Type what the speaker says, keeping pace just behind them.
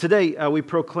Today, we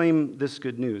proclaim this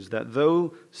good news, that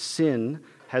though sin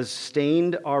has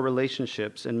stained our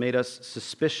relationships and made us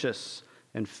suspicious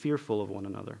and fearful of one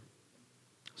another,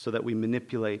 so that we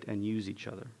manipulate and use each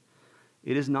other,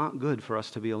 it is not good for us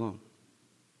to be alone.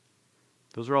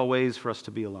 Those are all ways for us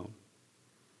to be alone.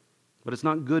 But it's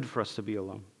not good for us to be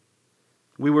alone.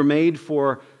 We were made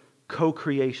for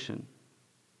co-creation.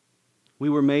 We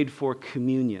were made for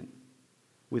communion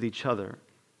with each other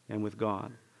and with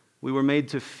God. We were made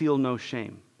to feel no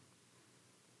shame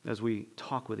as we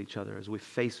talk with each other, as we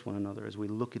face one another, as we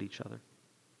look at each other.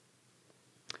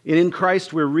 And in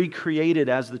Christ, we're recreated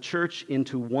as the church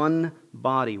into one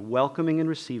body, welcoming and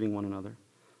receiving one another,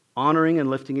 honoring and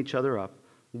lifting each other up,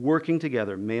 working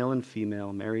together, male and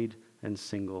female, married and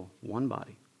single, one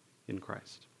body in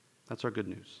Christ. That's our good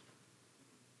news.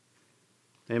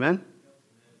 Amen?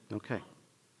 Okay.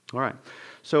 All right.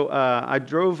 So I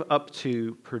drove up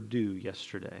to Purdue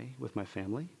yesterday with my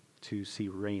family to see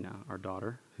Raina, our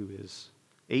daughter, who is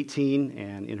 18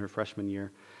 and in her freshman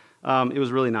year. It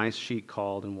was really nice. She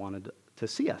called and wanted to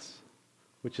see us,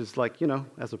 which is like,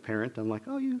 as a parent, I'm like,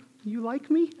 oh, you like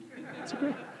me? That's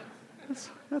great.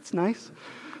 That's nice.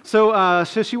 So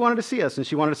she wanted to see us, and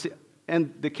she wanted to see,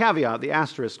 and the caveat, the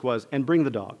asterisk was, and bring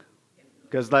the dog,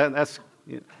 because that's.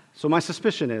 So my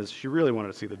suspicion is she really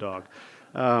wanted to see the dog,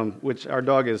 which our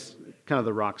dog is kind of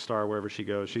the rock star wherever she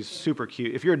goes. She's super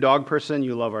cute. If you're a dog person,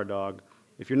 you love our dog.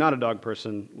 If you're not a dog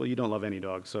person, well, you don't love any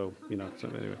dog. So So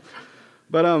anyway.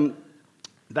 But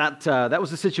that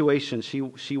was the situation.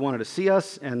 She wanted to see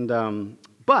us,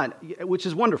 but which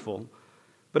is wonderful.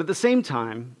 But at the same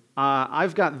time,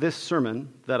 I've got this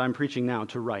sermon that I'm preaching now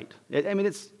to write.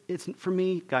 It's for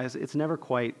me, guys. It's never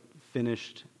quite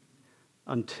finished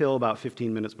until about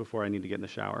 15 minutes before I need to get in the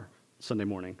shower Sunday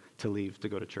morning to leave to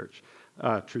go to church.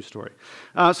 True story.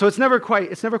 So it's never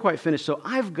quite finished. So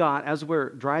I've got, as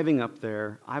we're driving up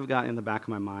there, I've got in the back of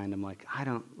my mind, I'm like,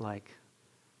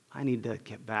 I need to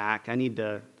get back.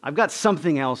 I've got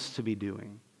something else to be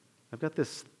doing. I've got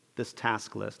this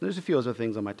task list. There's a few other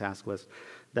things on my task list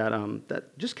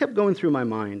that just kept going through my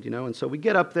mind, And so we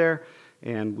get up there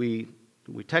and we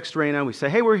text Raina. We say,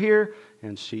 hey, we're here.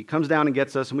 And she comes down and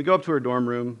gets us. And we go up to her dorm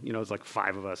room. It's like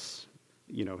 5 of us,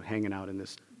 hanging out in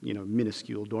this,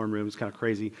 minuscule dorm room. It's kind of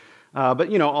crazy.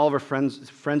 But all of our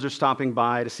friends are stopping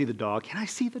by to see the dog. Can I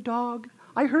see the dog?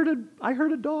 I heard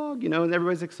a dog, and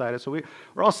everybody's excited. So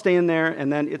we're all staying there,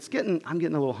 and then I'm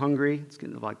getting a little hungry. It's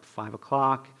getting like 5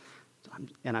 o'clock,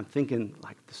 and I'm thinking,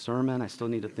 like, the sermon. I still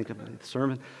need to think about the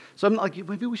sermon. So I'm like,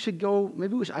 maybe we should go.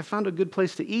 I found a good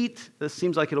place to eat. This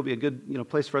seems like it'll be a good,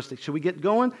 place for us to. Should we get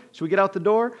going? Should we get out the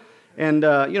door? And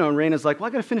and Raina's like, well,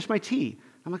 I got to finish my tea.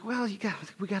 I'm like, well, we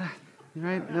gotta,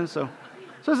 right? And so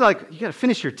it's like, you got to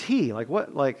finish your tea. Like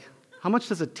what? Like, how much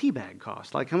does a tea bag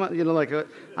cost? Like, how much?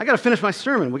 I got to finish my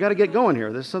sermon. We got to get going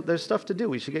here. There's stuff to do.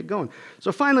 We should get going.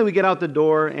 So finally, we get out the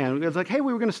door, and it's like, hey,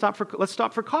 we were going to let's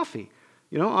stop for coffee,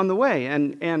 on the way.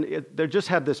 And they just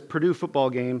had this Purdue football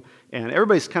game, and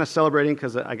everybody's kind of celebrating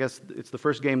because I guess it's the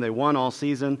first game they won all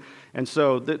season. And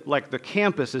so, the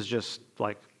campus is just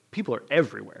like, people are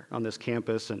everywhere on this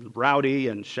campus and rowdy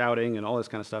and shouting and all this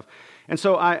kind of stuff. And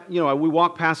so we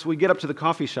walk past, we get up to the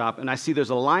coffee shop, and I see there's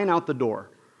a line out the door.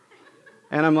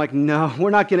 And I'm like, no, we're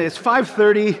not it's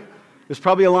 5:30. There's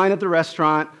probably a line at the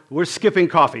restaurant. We're skipping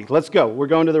coffee. Let's go. We're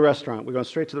going to the restaurant. We're going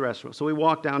straight to the restaurant. So we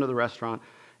walk down to the restaurant,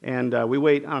 and we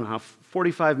wait,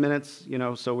 45 minutes,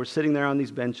 so we're sitting there on these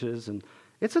benches, and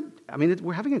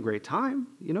we're having a great time.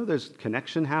 There's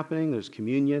connection happening. There's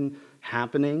communion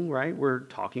happening, right? We're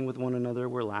talking with one another.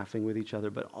 We're laughing with each other.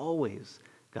 But always,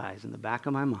 guys, in the back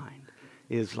of my mind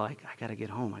is like, I got to get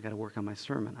home. I got to work on my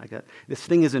sermon. This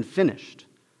thing isn't finished.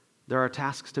 There are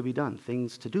tasks to be done,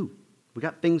 things to do. We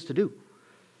got things to do.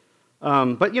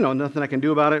 But nothing I can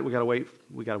do about it. We got to wait.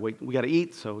 We got to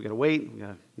eat, so we got to wait.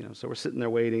 So we're sitting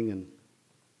there waiting, and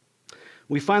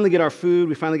we finally get our food.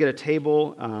 We finally get a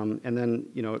table, and then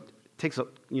it takes a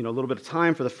little bit of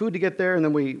time for the food to get there, and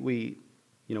then we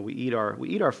eat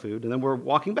our food, and then we're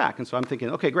walking back. And so I'm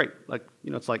thinking, okay, great.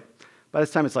 It's like by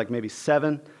this time it's like maybe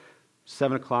 7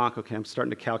 o'clock. Okay, I'm starting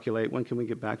to calculate. When can we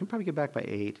get back? We'll probably get back by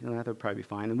 8, and that would probably be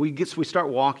fine. And we start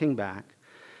walking back,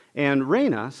 and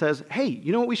Raina says, hey,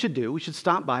 you know what we should do? We should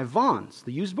stop by Vaughn's,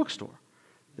 the used bookstore.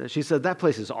 She said, that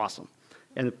place is awesome.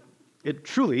 And it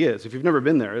truly is. If you've never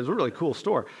been there, it's a really cool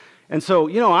store. And so,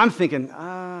 I'm thinking,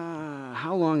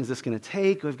 how long is this going to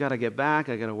take? We've got to get back.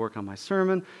 I got to work on my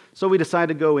sermon. So we decide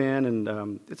to go in,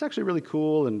 and it's actually really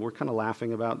cool, and we're kind of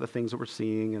laughing about the things that we're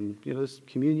seeing, and there's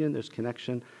communion, there's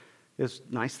connection. there's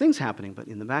nice things happening, but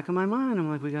in the back of my mind, I'm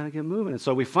like, we got to get moving. And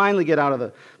so we finally get out of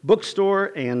the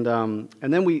bookstore, and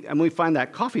then we find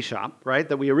that coffee shop, right,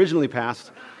 that we originally passed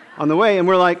on the way, and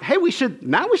we're like, hey, we should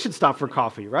stop for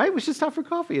coffee, right? We should stop for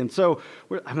coffee. And so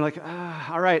I'm like,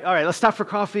 all right, let's stop for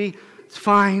coffee. It's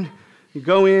fine. You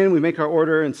go in, we make our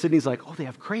order, and Sydney's like, oh, they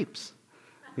have crepes,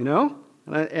 you know?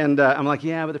 And I'm like,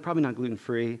 yeah, but they're probably not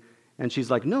gluten-free. And she's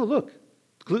like, no, look,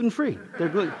 gluten-free. They're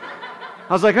gluten.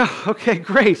 I was like, oh, okay,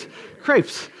 great,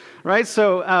 crepes, right?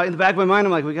 So in the back of my mind,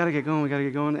 I'm like, we got to get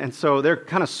going. And so they're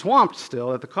kind of swamped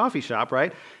still at the coffee shop,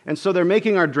 right? And so they're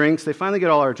making our drinks. They finally get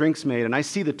all our drinks made, and I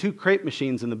see the 2 crepe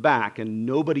machines in the back, and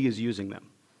nobody is using them.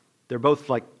 They're both,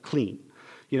 like, clean,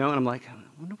 you know? And I'm like, I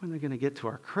wonder when they're going to get to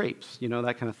our crepes, you know,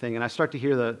 that kind of thing. And I start to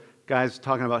hear the guys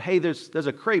talking about, hey, there's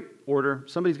a crepe order.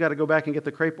 Somebody's got to go back and get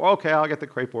the crepe. Okay, I'll get the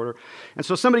crepe order. And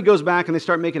so somebody goes back, and they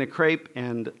start making a crepe,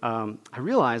 and I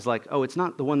realize, like, oh, it's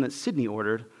not the one that Sydney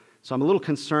ordered. So I'm a little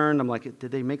concerned. I'm like,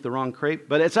 did they make the wrong crepe?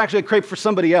 But it's actually a crepe for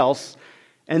somebody else.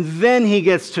 And then he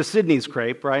gets to Sydney's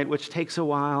crepe, right, which takes a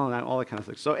while and all that kind of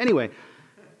thing. So anyway,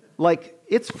 like,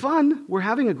 it's fun. We're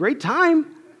having a great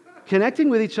time connecting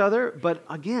with each other. But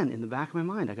again, in the back of my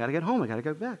mind, I got to get home. I got to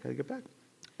get back.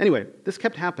 Anyway, this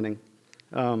kept happening,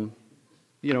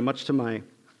 much to my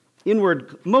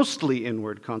mostly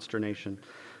inward consternation.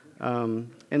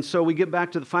 And so we get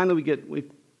back to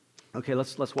okay,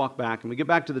 let's walk back. And we get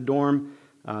back to the dorm.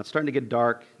 It's starting to get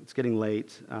dark. It's getting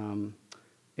late. And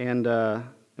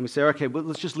we say, okay, well,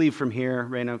 let's just leave from here.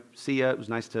 Raina, see ya. It was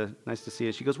nice to see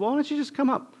you. She goes, well, why don't you just come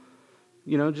up?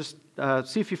 You know, just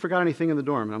see if you forgot anything in the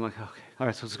dorm. And I'm like, okay, all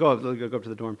right, so let's go up to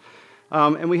the dorm.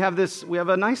 And it's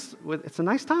a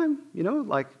nice time, you know,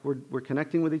 like we're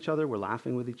connecting with each other, we're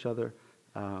laughing with each other,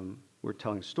 we're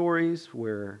telling stories,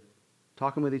 we're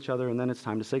talking with each other, and then it's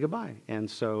time to say goodbye. And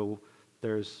so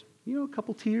there's, a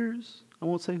couple tears. I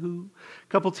won't say who. A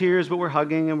couple tears, but we're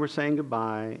hugging and we're saying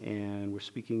goodbye, and we're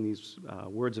speaking these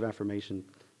words of affirmation,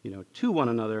 to one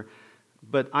another.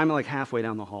 But I'm like halfway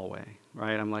down the hallway,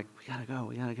 right? I'm like, we gotta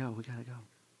go. You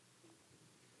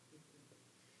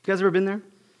guys ever been there?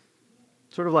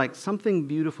 Sort of like something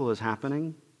beautiful is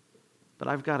happening, but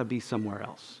I've got to be somewhere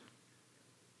else,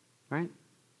 right?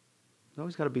 I've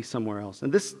always got to be somewhere else.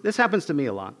 And this happens to me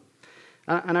a lot.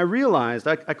 And I realized,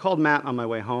 I called Matt on my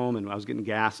way home, and I was getting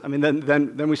gas. I mean,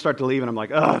 then we start to leave, and I'm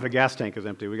like, the gas tank is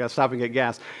empty. We got to stop and get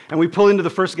gas. And we pull into the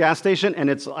first gas station, and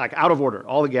it's like out of order.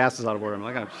 All the gas is out of order. I'm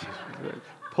like,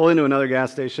 pull into another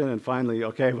gas station, and finally,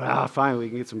 finally we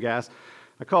can get some gas.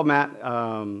 I called Matt,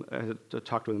 I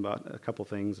talked to him about a couple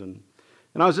things, and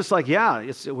I was just like,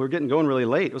 we're getting going really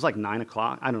late. It was like 9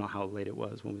 o'clock. I don't know how late it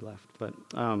was when we left, but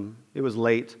it was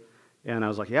late. And I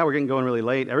was like, we're getting going really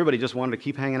late. Everybody just wanted to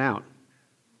keep hanging out.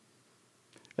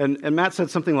 And Matt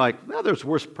said something like, there's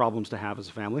worse problems to have as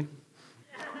a family.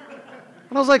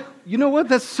 And I was like, you know what?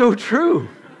 That's so true.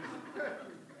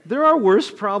 There are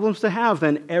worse problems to have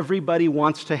than everybody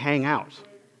wants to hang out.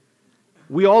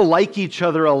 We all like each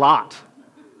other a lot.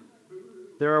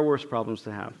 There are worse problems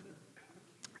to have.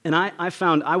 And I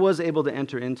found I was able to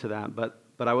enter into that, but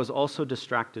I was also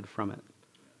distracted from it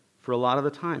for a lot of the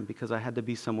time because I had to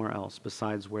be somewhere else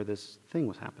besides where this thing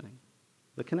was happening.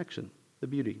 The connection, the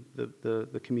beauty,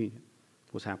 the communion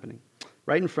was happening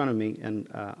right in front of me, and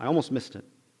I almost missed it.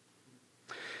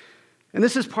 And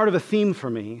this is part of a theme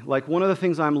for me. Like, one of the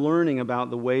things I'm learning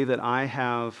about the way that I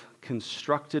have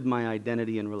constructed my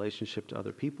identity in relationship to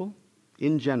other people,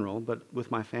 in general, but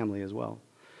with my family as well,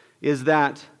 is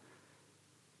that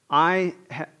I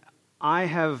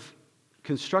have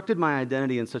constructed my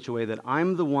identity in such a way that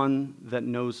I'm the one that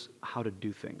knows how to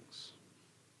do things.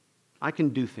 I can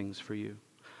do things for you.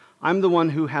 I'm the one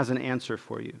who has an answer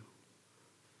for you.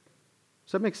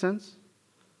 Does that make sense?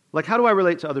 Like, how do I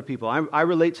relate to other people? I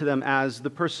relate to them as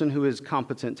the person who is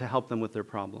competent to help them with their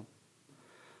problem.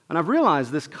 And I've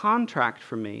realized this contract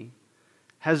for me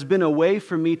has been a way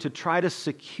for me to try to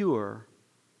secure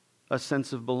a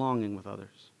sense of belonging with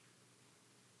others.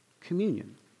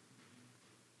 Communion.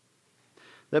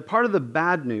 That part of the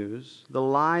bad news, the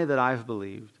lie that I've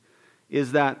believed,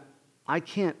 is that I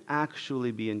can't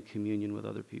actually be in communion with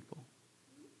other people.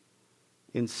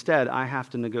 Instead, I have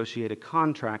to negotiate a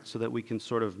contract so that we can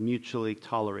sort of mutually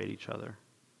tolerate each other.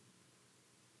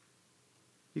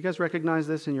 You guys recognize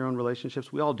this in your own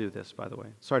relationships? We all do this, by the way.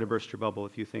 Sorry to burst your bubble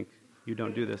if you think you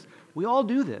don't do this. We all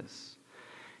do this.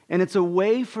 And it's a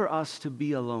way for us to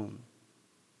be alone.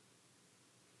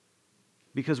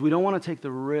 Because we don't want to take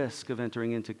the risk of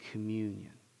entering into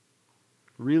communion,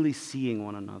 really seeing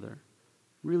one another,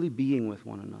 really being with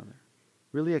one another,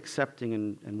 really accepting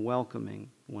and welcoming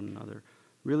one another,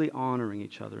 really honoring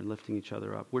each other and lifting each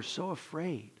other up. We're so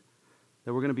afraid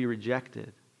that we're going to be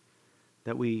rejected,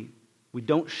 that we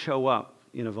don't show up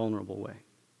in a vulnerable way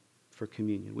for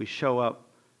communion. We show up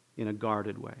in a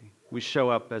guarded way. We show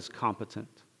up as competent.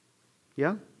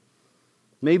 Yeah?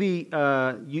 Maybe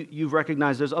you've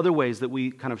recognized there's other ways that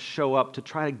we kind of show up to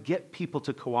try to get people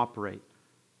to cooperate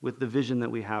with the vision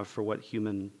that we have for what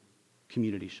human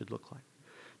community should look like.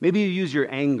 Maybe you use your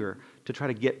anger to try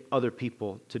to get other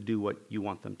people to do what you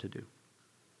want them to do.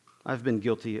 I've been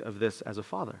guilty of this as a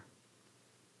father.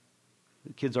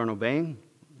 The kids aren't obeying.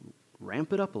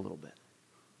 Ramp it up a little bit.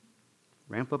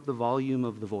 Ramp up the volume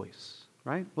of the voice,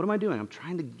 right? What am I doing? I'm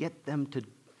trying to get them to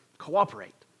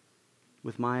cooperate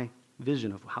with my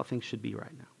vision of how things should be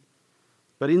right now.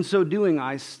 But in so doing,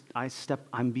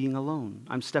 I'm being alone.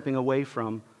 I'm stepping away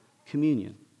from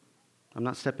communion. I'm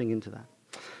not stepping into that.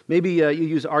 Maybe you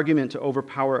use argument to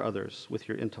overpower others with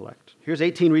your intellect. Here's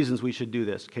 18 reasons we should do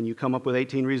this. Can you come up with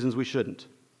 18 reasons we shouldn't?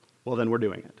 Well, then we're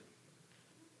doing it.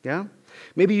 Yeah?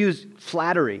 Maybe use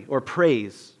flattery or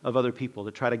praise of other people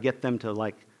to try to get them to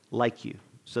like you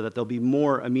so that they'll be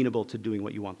more amenable to doing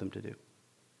what you want them to do. You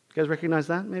guys recognize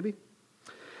that, maybe?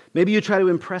 Maybe you try to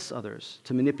impress others,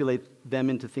 to manipulate them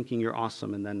into thinking you're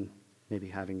awesome and then maybe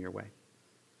having your way.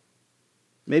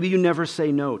 Maybe you never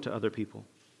say no to other people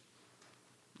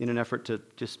in an effort to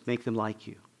just make them like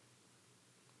you.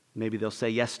 Maybe they'll say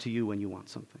yes to you when you want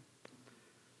something.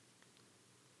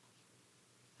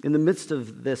 In the midst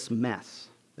of this mess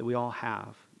that we all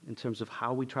have in terms of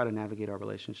how we try to navigate our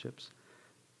relationships,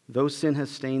 though sin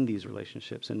has stained these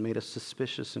relationships and made us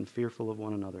suspicious and fearful of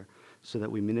one another so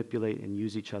that we manipulate and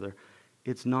use each other,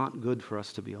 it's not good for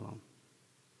us to be alone.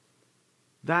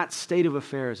 That state of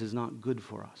affairs is not good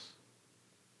for us.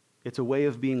 It's a way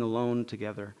of being alone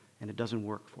together, and it doesn't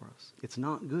work for us. It's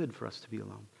not good for us to be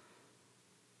alone.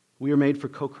 We are made for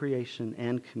co-creation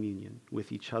and communion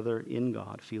with each other in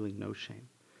God, feeling no shame.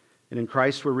 And in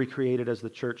Christ, we're recreated as the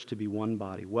church to be one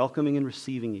body, welcoming and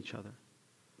receiving each other,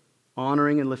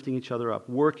 honoring and lifting each other up,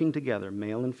 working together,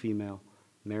 male and female,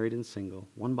 married and single,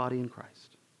 one body in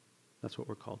Christ. That's what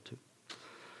we're called to.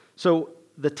 So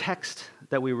the text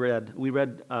that we read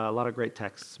a lot of great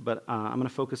texts, but I'm going to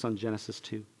focus on Genesis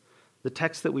 2. The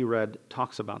text that we read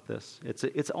talks about this.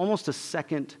 It's almost a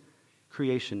second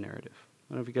creation narrative.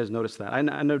 I don't know if you guys noticed that. I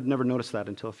never noticed that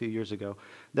until a few years ago.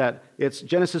 That it's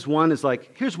Genesis 1 is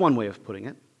like, here's one way of putting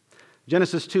it.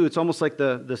 Genesis 2, it's almost like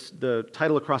the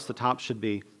title across the top should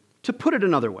be, to put it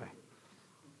another way.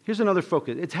 Here's another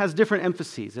focus. It has different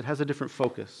emphases. It has a different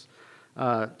focus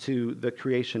to the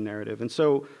creation narrative. And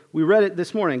so we read it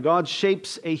this morning. God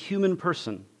shapes a human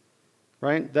person,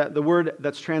 right? That the word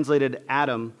that's translated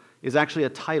Adam is actually a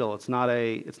title. It's not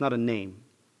a name.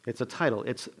 It's a title.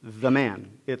 It's the man.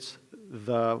 It's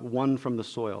the one from the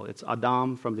soil. It's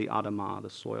Adam from the Adamah, the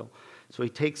soil. So he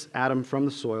takes Adam from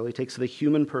the soil. He takes the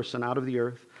human person out of the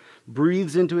earth,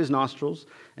 breathes into his nostrils,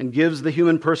 and gives the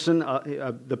human person,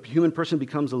 the human person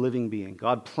becomes a living being.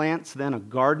 God plants then a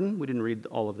garden. We didn't read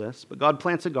all of this, but God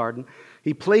plants a garden.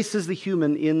 He places the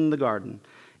human in the garden.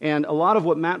 And a lot of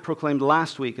what Matt proclaimed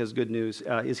last week as good news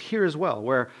is here as well,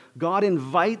 where God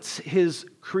invites his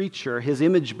creature, his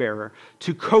image bearer,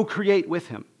 to co-create with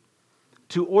him,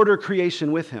 to order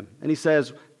creation with him. And he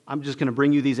says, I'm just going to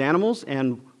bring you these animals,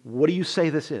 and what do you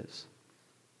say this is?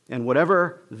 And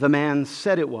whatever the man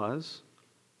said it was,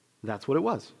 that's what it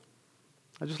was.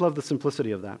 I just love the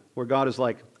simplicity of that, where God is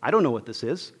like, I don't know what this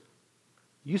is.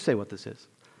 You say what this is.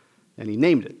 And he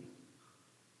named it.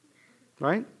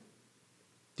 Right?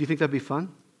 Do you think that'd be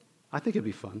fun? I think it'd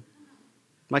be fun.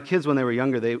 My kids, when they were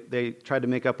younger, they tried to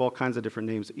make up all kinds of different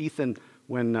names. Ethan,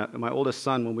 when my oldest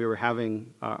son, when we were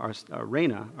having our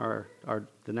Raina,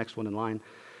 the next one in line,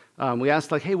 we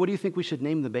asked, like, hey, what do you think we should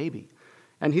name the baby?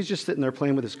 And he's just sitting there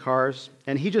playing with his cars,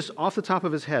 and he just, off the top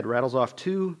of his head, rattles off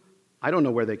two, I don't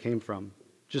know where they came from,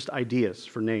 just ideas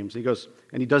for names. He goes,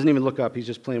 and he doesn't even look up, he's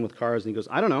just playing with cars, and he goes,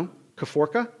 I don't know,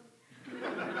 Kaforka?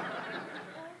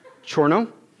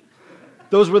 Chorno?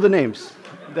 Those were the names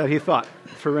that he thought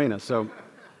for Raina. So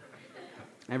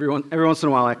every once in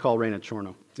a while I call Raina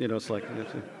Chorno. You know, it's like,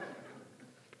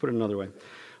 put it another way.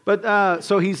 But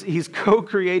so he's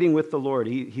co-creating with the Lord.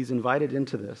 He's invited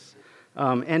into this.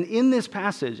 And in this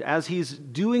passage, as he's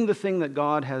doing the thing that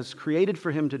God has created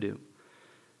for him to do,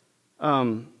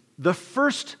 the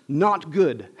first not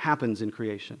good happens in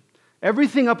creation.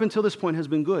 Everything up until this point has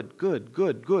been good,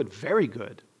 very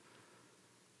good.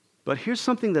 But here's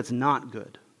something that's not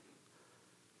good.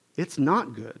 It's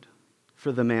not good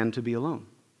for the man to be alone.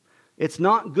 It's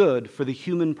not good for the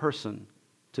human person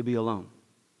to be alone.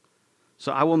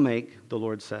 So I will make, the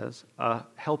Lord says, a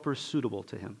helper suitable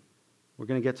to him. We're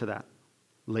going to get to that,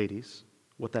 ladies.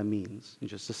 what that means in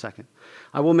just a second.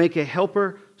 I will make a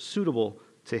helper suitable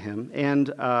to him. And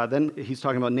then he's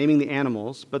talking about naming the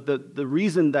animals. But the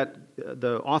reason that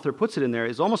the author puts it in there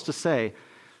is almost to say,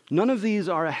 none of these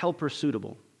are a helper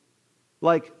suitable.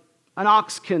 Like an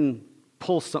ox can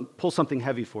pull something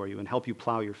heavy for you and help you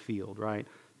plow your field, right?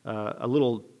 A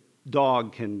little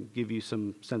dog can give you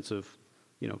some sense of,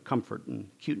 comfort and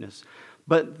cuteness.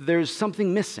 But there's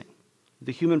something missing.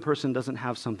 The human person doesn't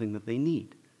have something that they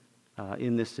need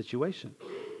in this situation.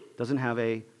 Doesn't have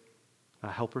a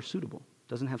helper suitable.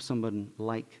 Doesn't have someone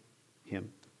like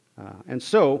him. And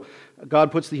so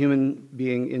God puts the human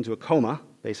being into a coma,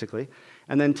 basically,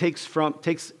 and then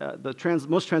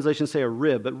most translations say a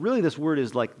rib, but really this word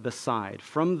is like the side.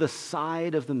 From the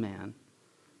side of the man,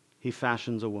 he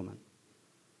fashions a woman.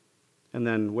 And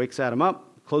then wakes Adam up,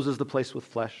 closes the place with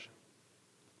flesh,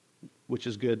 which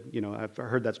is good. I've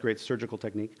heard that's great surgical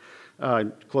technique.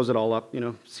 Close it all up,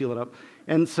 seal it up.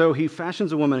 And so he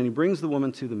fashions a woman, and he brings the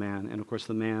woman to the man. And, of course,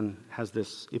 the man has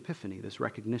this epiphany, this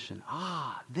recognition.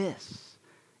 This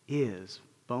is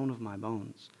bone of my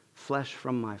bones, flesh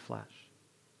from my flesh.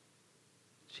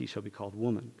 She shall be called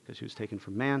woman, because she was taken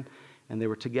from man, and they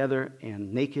were together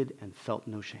and naked and felt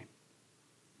no shame.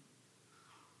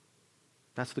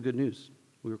 That's the good news.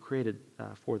 We were created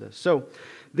for this. So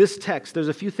this text, there's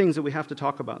a few things that we have to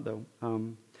talk about, though.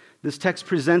 This text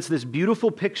presents this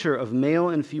beautiful picture of male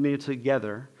and female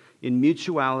together in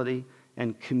mutuality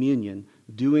and communion,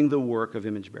 doing the work of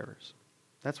image bearers.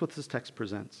 That's what this text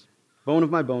presents. Bone of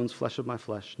my bones, flesh of my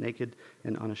flesh, naked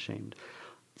and unashamed.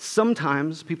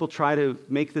 Sometimes people try to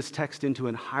make this text into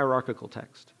a hierarchical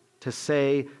text, to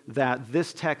say that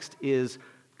this text is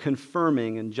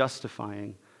confirming and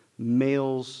justifying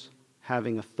males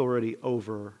having authority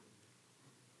over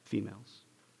females.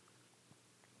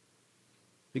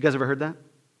 You guys ever heard that?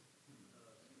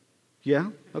 Yeah?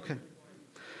 Okay.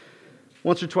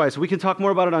 Once or twice. We can talk more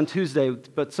about it on Tuesday,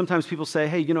 but sometimes people say,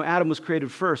 hey, Adam was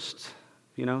created first,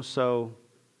 so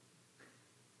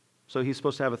he's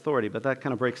supposed to have authority. But that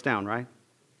kind of breaks down, right?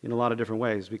 In a lot of different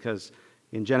ways, because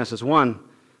in Genesis 1,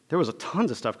 there was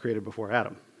tons of stuff created before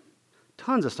Adam.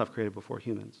 Tons of stuff created before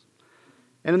humans.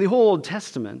 And in the whole Old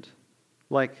Testament,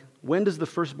 when does the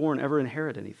firstborn ever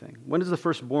inherit anything? When does the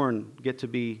firstborn get to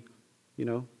be,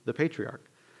 the patriarch?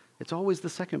 It's always the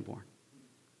secondborn.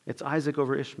 It's Isaac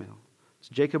over Ishmael. It's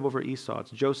Jacob over Esau. It's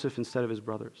Joseph instead of his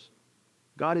brothers.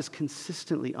 God is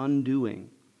consistently undoing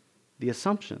the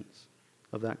assumptions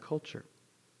of that culture.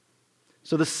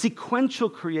 So the sequential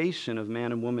creation of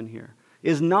man and woman here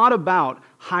is not about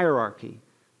hierarchy.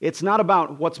 It's not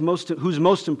about who's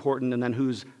most important and then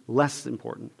who's less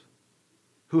important,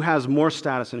 who has more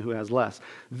status and who has less.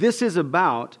 This is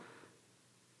about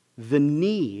the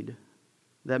need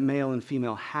that male and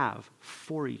female have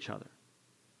for each other.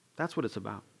 That's what it's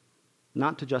about,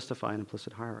 not to justify an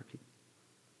implicit hierarchy.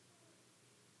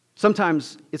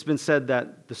 Sometimes it's been said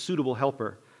that the suitable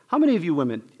helper, how many of you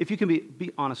women, if you can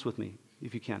be honest with me,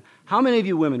 if you can, how many of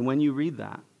you women, when you read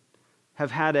that, have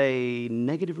had a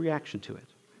negative reaction to it?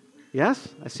 Yes?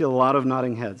 I see a lot of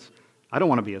nodding heads. I don't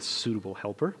want to be a suitable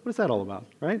helper. What is that all about,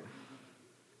 right?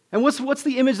 And what's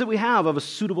the image that we have of a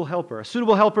suitable helper? A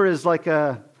suitable helper is like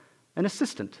an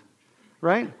assistant,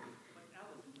 right?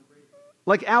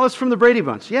 Like Alice from the Brady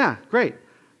Bunch. Yeah, great.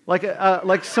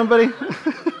 Like somebody.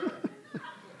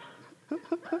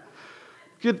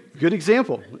 Good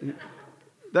example.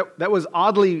 That was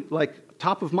oddly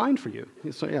top of mind for you.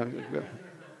 So yeah.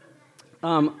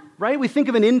 Right? We think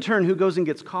of an intern who goes and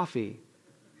gets coffee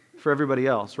for everybody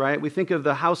else, right? We think of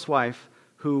the housewife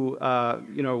who,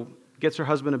 gets her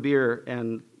husband a beer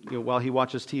and while he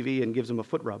watches TV and gives him a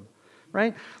foot rub,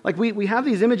 right? We have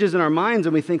these images in our minds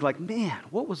and we think man,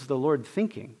 what was the Lord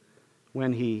thinking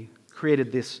when he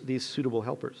created these suitable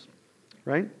helpers,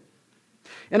 right?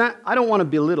 And I don't want to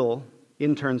belittle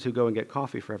interns who go and get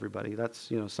coffee for everybody.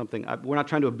 That's, something, we're not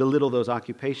trying to belittle those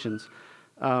occupations.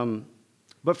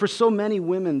 But for so many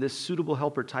women, this suitable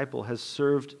helper title has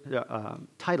served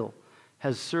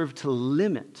to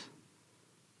limit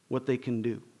what they can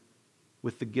do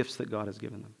with the gifts that God has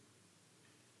given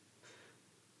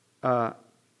them.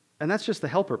 And that's just the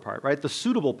helper part, right? The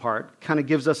suitable part kind of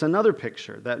gives us another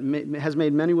picture that has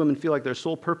made many women feel like their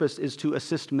sole purpose is to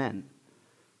assist men,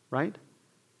 right?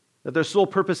 That their sole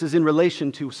purpose is in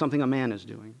relation to something a man is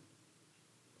doing.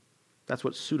 That's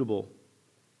what suitable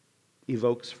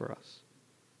evokes for us.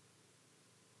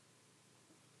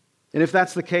 And if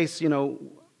that's the case,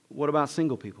 what about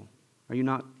single people? Are you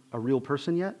not a real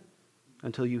person yet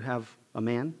until you have a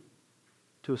man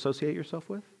to associate yourself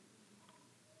with?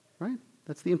 Right?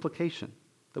 That's the implication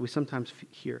that we sometimes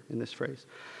hear in this phrase.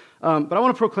 But I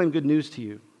want to proclaim good news to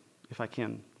you, if I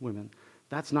can, women.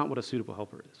 That's not what a suitable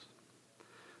helper is.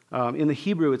 In the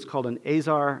Hebrew, it's called an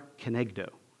azar kenegdo.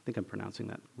 I think I'm pronouncing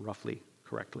that roughly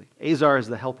correctly. Azar is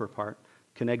the helper part.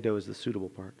 Kenegdo is the suitable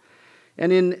part.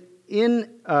 And in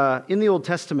the Old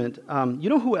Testament, you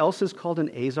know who else is called an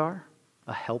azar,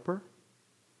 a helper?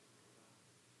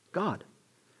 God.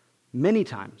 Many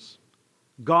times,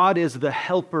 God is the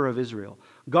helper of Israel.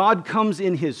 God comes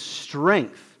in his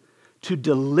strength to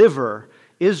deliver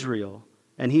Israel,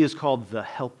 and he is called the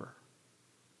helper.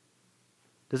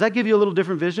 Does that give you a little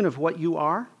different vision of what you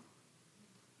are,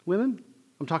 women?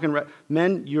 I'm talking,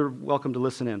 men, you're welcome to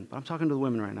listen in, but I'm talking to the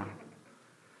women right now.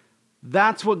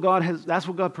 That's what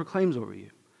God proclaims over you.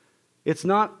 It's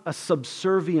not a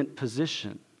subservient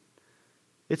position.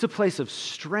 It's a place of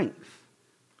strength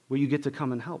where you get to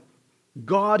come and help.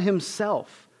 God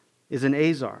himself is an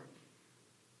azar.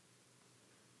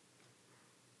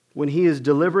 When he is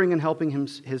delivering and helping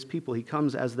his people, he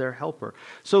comes as their helper.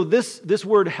 So this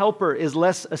word helper is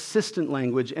less assistant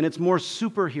language, and it's more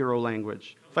superhero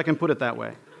language, if I can put it that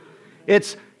way.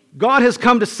 It's God has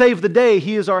come to save the day.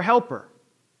 He is our helper.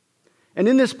 And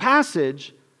in this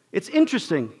passage, it's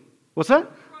interesting. What's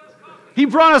that? He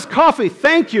brought us coffee.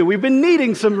 Thank you. We've been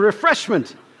needing some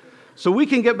refreshment. So we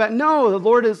can get back. No, the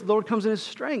Lord comes in his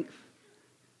strength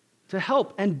to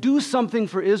help and do something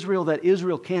for Israel that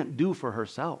Israel can't do for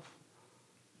herself.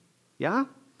 Yeah?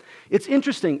 It's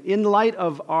interesting, in light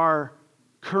of our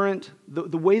current,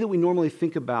 the way that we normally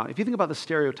think about, if you think about the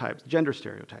stereotypes, gender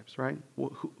stereotypes, right?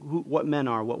 What men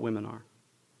are, what women are.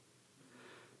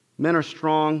 Men are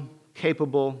strong,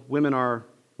 capable. Women are,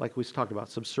 like we talked about,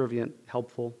 subservient,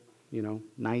 helpful,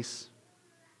 nice.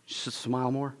 Just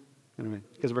smile more. Anyway,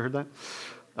 you guys ever heard that?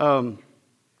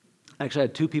 Actually, I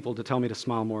had 2 people to tell me to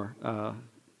smile more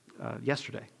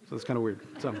yesterday, so it's kind of weird.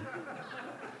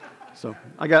 So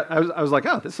I was like,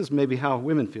 oh, this is maybe how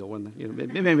women feel when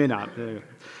maybe not.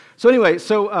 So anyway,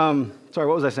 sorry, what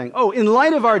was I saying? Oh, in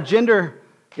light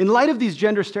of these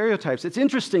gender stereotypes, it's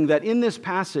interesting that in this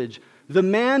passage, the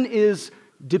man is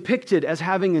depicted as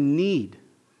having a need.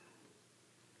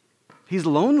 He's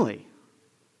lonely.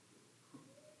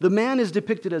 The man is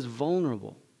depicted as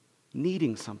vulnerable,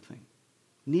 needing something,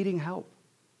 needing help.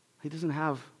 He doesn't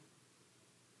have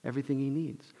everything he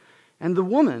needs. And the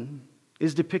woman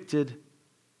is depicted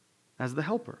as the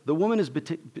helper. The woman is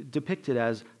depicted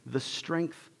as the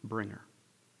strength bringer.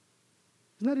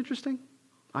 Isn't that interesting?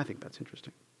 I think that's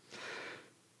interesting.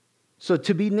 So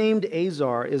to be named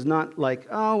Azar is not like,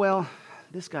 oh, well,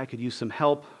 this guy could use some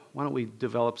help. Why don't we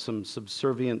develop some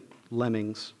subservient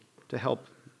lemmings to help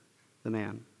the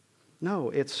man?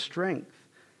 No, it's strength.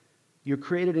 You're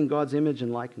created in God's image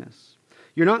and likeness.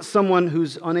 You're not someone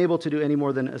who's unable to do any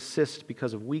more than assist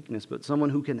because of weakness, but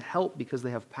someone who can help because they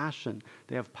have passion,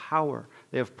 they have power,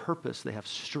 they have purpose, they have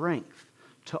strength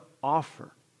to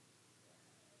offer.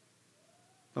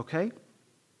 Okay?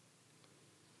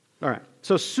 All right.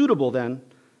 So suitable then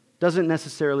doesn't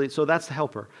necessarily, so that's the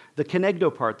helper. The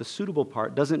kenegdo part, the suitable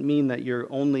part, doesn't mean that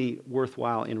you're only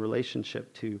worthwhile in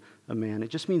relationship to a man.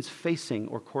 It just means facing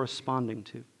or corresponding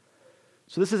to.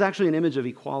 So this is actually an image of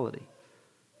equality.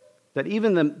 That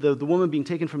even the woman being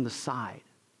taken from the side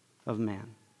of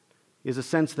man is a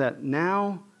sense that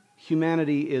now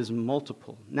humanity is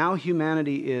multiple. Now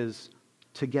humanity is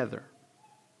together,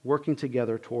 working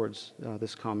together towards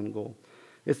this common goal.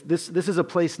 This is a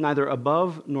place neither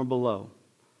above nor below.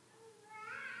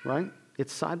 Right?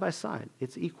 It's side by side.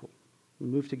 It's equal. We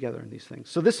move together in these things.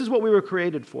 So this is what we were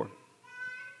created for.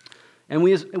 And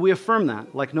we affirm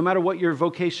that. Like no matter what your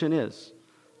vocation is,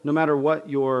 no matter what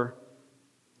your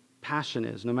passion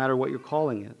is, no matter what your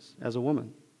calling is as a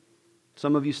woman.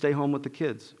 Some of you stay home with the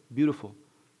kids. Beautiful.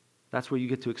 That's where you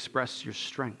get to express your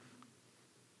strength.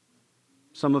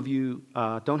 Some of you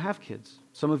don't have kids.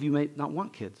 Some of you may not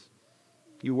want kids.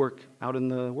 You work out in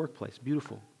the workplace.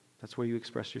 Beautiful. That's where you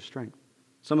express your strength.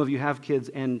 Some of you have kids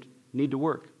and need to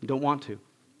work. You don't want to.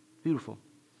 Beautiful.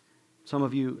 Some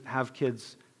of you have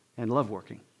kids and love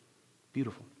working.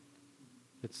 Beautiful.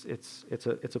 It's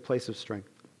a place of strength.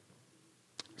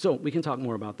 So we can talk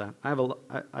more about that.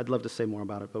 I'd love to say more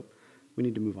about it, but we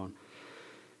need to move on.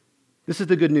 This is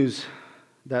the good news,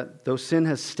 that though sin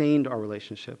has stained our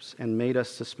relationships and made us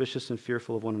suspicious and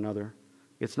fearful of one another,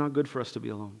 it's not good for us to be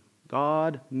alone.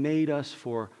 God made us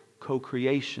for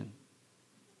co-creation.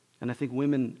 And I think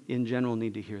women in general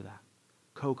need to hear that.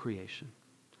 Co-creation.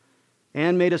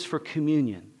 And made us for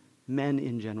communion. Men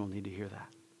in general need to hear that.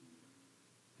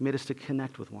 He made us to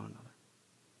connect with one another.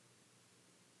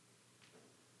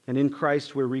 And in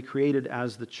Christ, we're recreated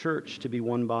as the church to be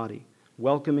one body,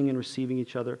 welcoming and receiving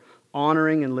each other,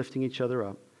 honoring and lifting each other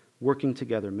up, working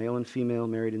together, male and female,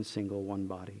 married and single, one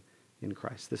body in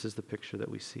Christ. This is the picture that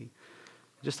we see.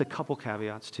 Just a couple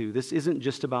caveats too. This isn't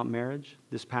just about marriage.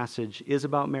 This passage is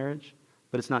about marriage,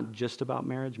 but it's not just about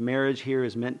marriage. Marriage here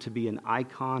is meant to be an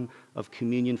icon of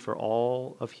communion for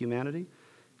all of humanity.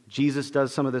 Jesus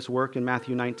does some of this work in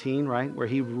Matthew 19, right, where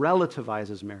he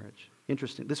relativizes marriage.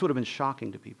 Interesting. This would have been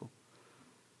shocking to people.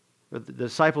 The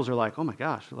disciples are like, oh my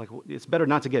gosh, like it's better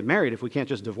not to get married if we can't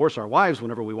just divorce our wives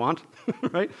whenever we want,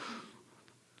 right?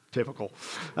 Typical,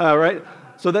 right?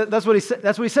 So that's what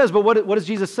he says. But what does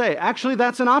Jesus say? Actually,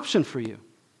 that's an option for you.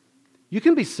 You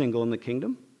can be single in the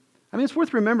kingdom. I mean, it's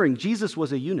worth remembering Jesus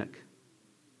was a eunuch.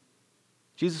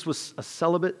 Jesus was a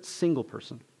celibate single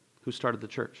person who started the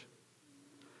church.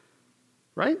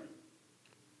 Right?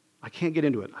 I can't get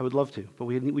into it. I would love to, but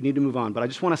we need to move on. But I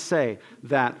just want to say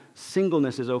that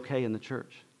singleness is okay in the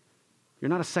church. You're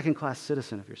not a second-class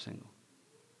citizen if you're single.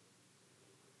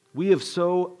 We have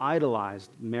so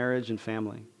idolized marriage and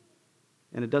family,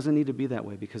 and it doesn't need to be that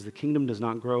way because the kingdom does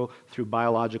not grow through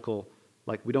biological,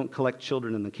 like we don't collect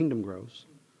children and the kingdom grows.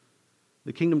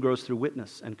 The kingdom grows through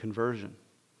witness and conversion.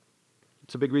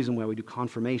 It's a big reason why we do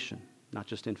confirmation, not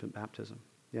just infant baptism,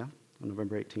 yeah, on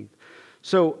November 18th.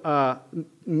 So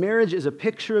marriage is a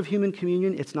picture of human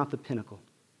communion. It's not the pinnacle.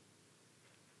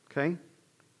 Okay?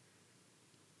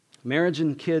 Marriage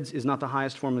and kids is not the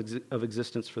highest form of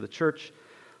existence for the church.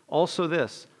 Also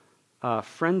this,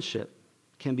 friendship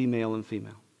can be male and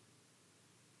female.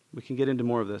 We can get into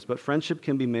more of this, but friendship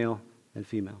can be male and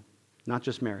female, not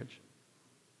just marriage.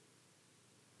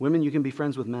 Women, you can be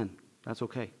friends with men. That's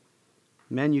okay.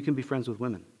 Men, you can be friends with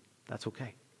women. That's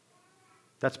okay.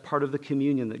 That's part of the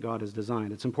communion that God has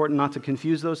designed. It's important not to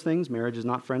confuse those things. Marriage is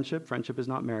not friendship. Friendship is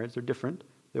not marriage. They're different.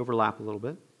 They overlap a little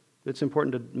bit. It's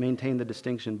important to maintain the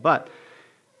distinction. But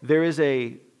there is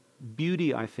a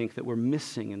beauty, I think, that we're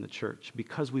missing in the church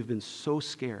because we've been so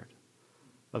scared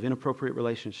of inappropriate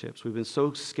relationships. We've been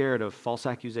so scared of false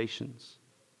accusations.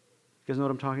 You guys know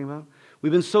what I'm talking about?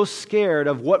 We've been so scared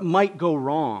of what might go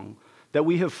wrong that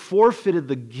we have forfeited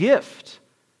the gift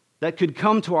that could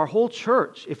come to our whole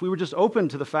church if we were just open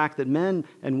to the fact that men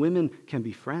and women can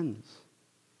be friends.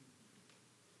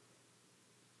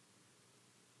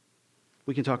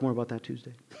 We can talk more about that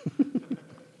Tuesday.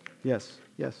 Yes.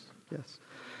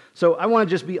 So I want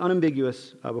to just be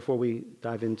unambiguous before we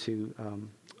dive into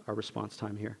our response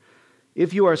time here.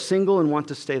 If you are single and want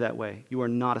to stay that way, you are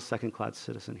not a second-class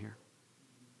citizen here.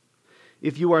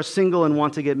 If you are single and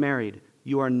want to get married,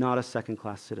 you are not a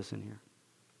second-class citizen here.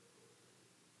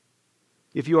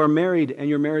 If you are married and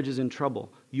your marriage is in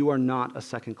trouble, you are not a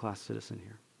second-class citizen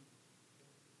here.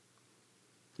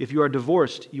 If you are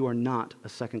divorced, you are not a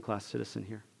second-class citizen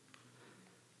here.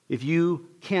 If you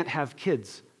can't have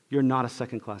kids, you're not a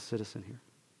second-class citizen here.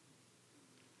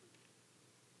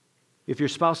 If your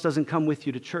spouse doesn't come with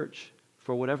you to church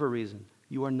for whatever reason,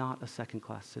 you are not a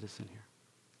second-class citizen here.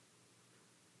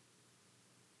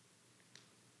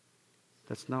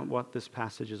 That's not what this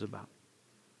passage is about.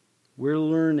 We're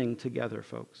learning together,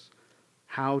 folks,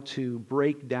 how to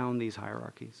break down these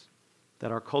hierarchies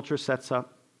that our culture sets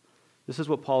up. This is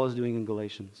what Paul is doing in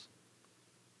Galatians.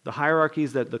 The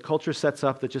hierarchies that the culture sets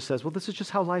up that just says, well, this is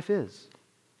just how life is.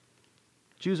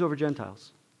 Jews over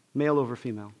Gentiles, male over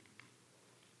female,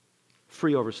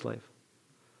 free over slave.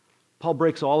 Paul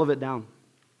breaks all of it down,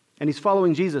 and he's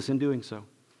following Jesus in doing so.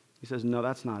 He says, no,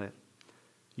 that's not it.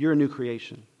 You're a new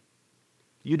creation.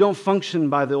 You don't function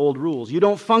by the old rules. You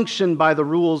don't function by the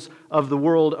rules of the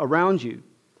world around you.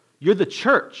 You're the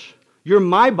church. You're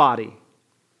my body.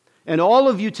 And all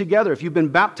of you together, if you've been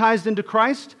baptized into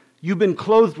Christ, you've been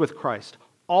clothed with Christ.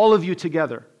 All of you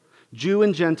together, Jew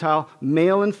and Gentile,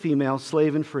 male and female,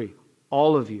 slave and free,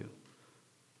 all of you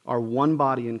are one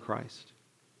body in Christ.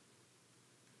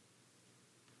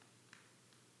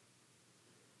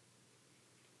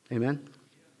 Amen?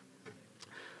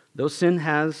 Though sin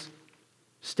has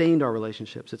stained our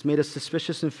relationships, it's made us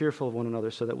suspicious and fearful of one another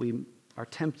so that we are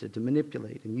tempted to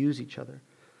manipulate and use each other.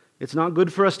 It's not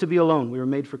good for us to be alone. We were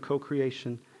made for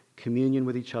co-creation, communion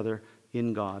with each other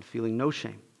in God, feeling no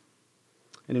shame.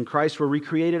 And in Christ, we're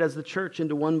recreated as the church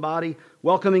into one body,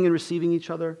 welcoming and receiving each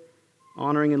other,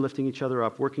 honoring and lifting each other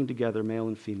up, working together, male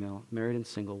and female, married and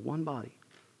single, one body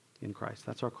in Christ.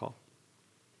 That's our call.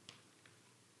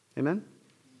 Amen?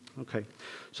 Okay.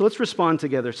 So let's respond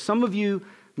together. Some of you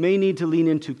may need to lean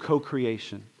into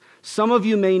co-creation. Some of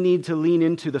you may need to lean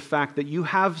into the fact that you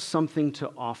have something to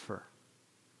offer.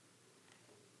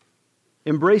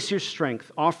 Embrace your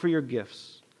strength. Offer your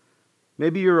gifts.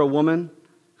 Maybe you're a woman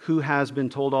who has been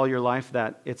told all your life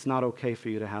that it's not okay for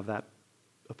you to have that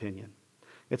opinion.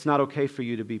 It's not okay for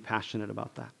you to be passionate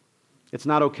about that. It's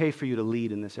not okay for you to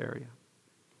lead in this area.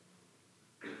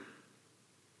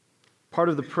 Part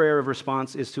of the prayer of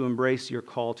response is to embrace your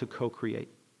call to co-create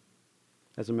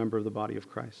as a member of the body of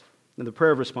Christ. And the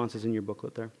prayer of response is in your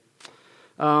booklet there.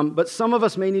 But some of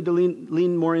us may need to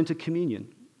lean more into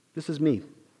communion. This is me.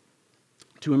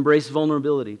 To embrace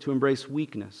vulnerability, to embrace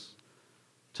weakness,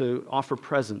 to offer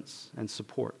presence and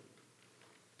support,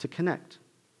 to connect,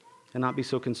 and not be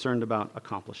so concerned about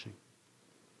accomplishing.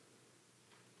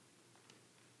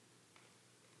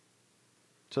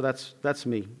 So that's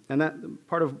me. And that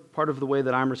part of the way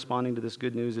that I'm responding to this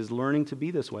good news is learning to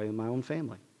be this way in my own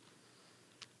family.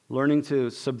 Learning to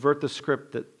subvert the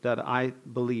script that I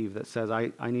believe that says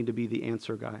I need to be the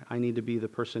answer guy. I need to be the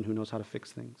person who knows how to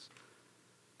fix things.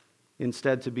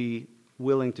 Instead, to be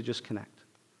willing to just connect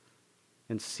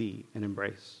and see and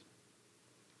embrace.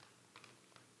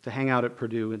 To hang out at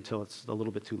Purdue until it's a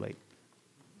little bit too late.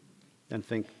 And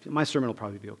think, my sermon will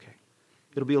probably be okay.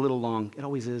 It'll be a little long. It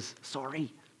always is.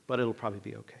 Sorry, but it'll probably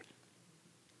be okay.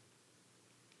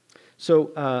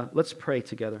 So let's pray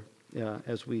together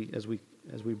as we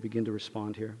begin to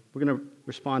respond here. We're going to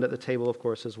respond at the table, of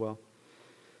course, as well.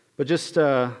 But just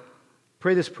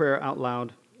pray this prayer out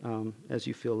loud as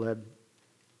you feel led.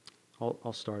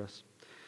 I'll start us.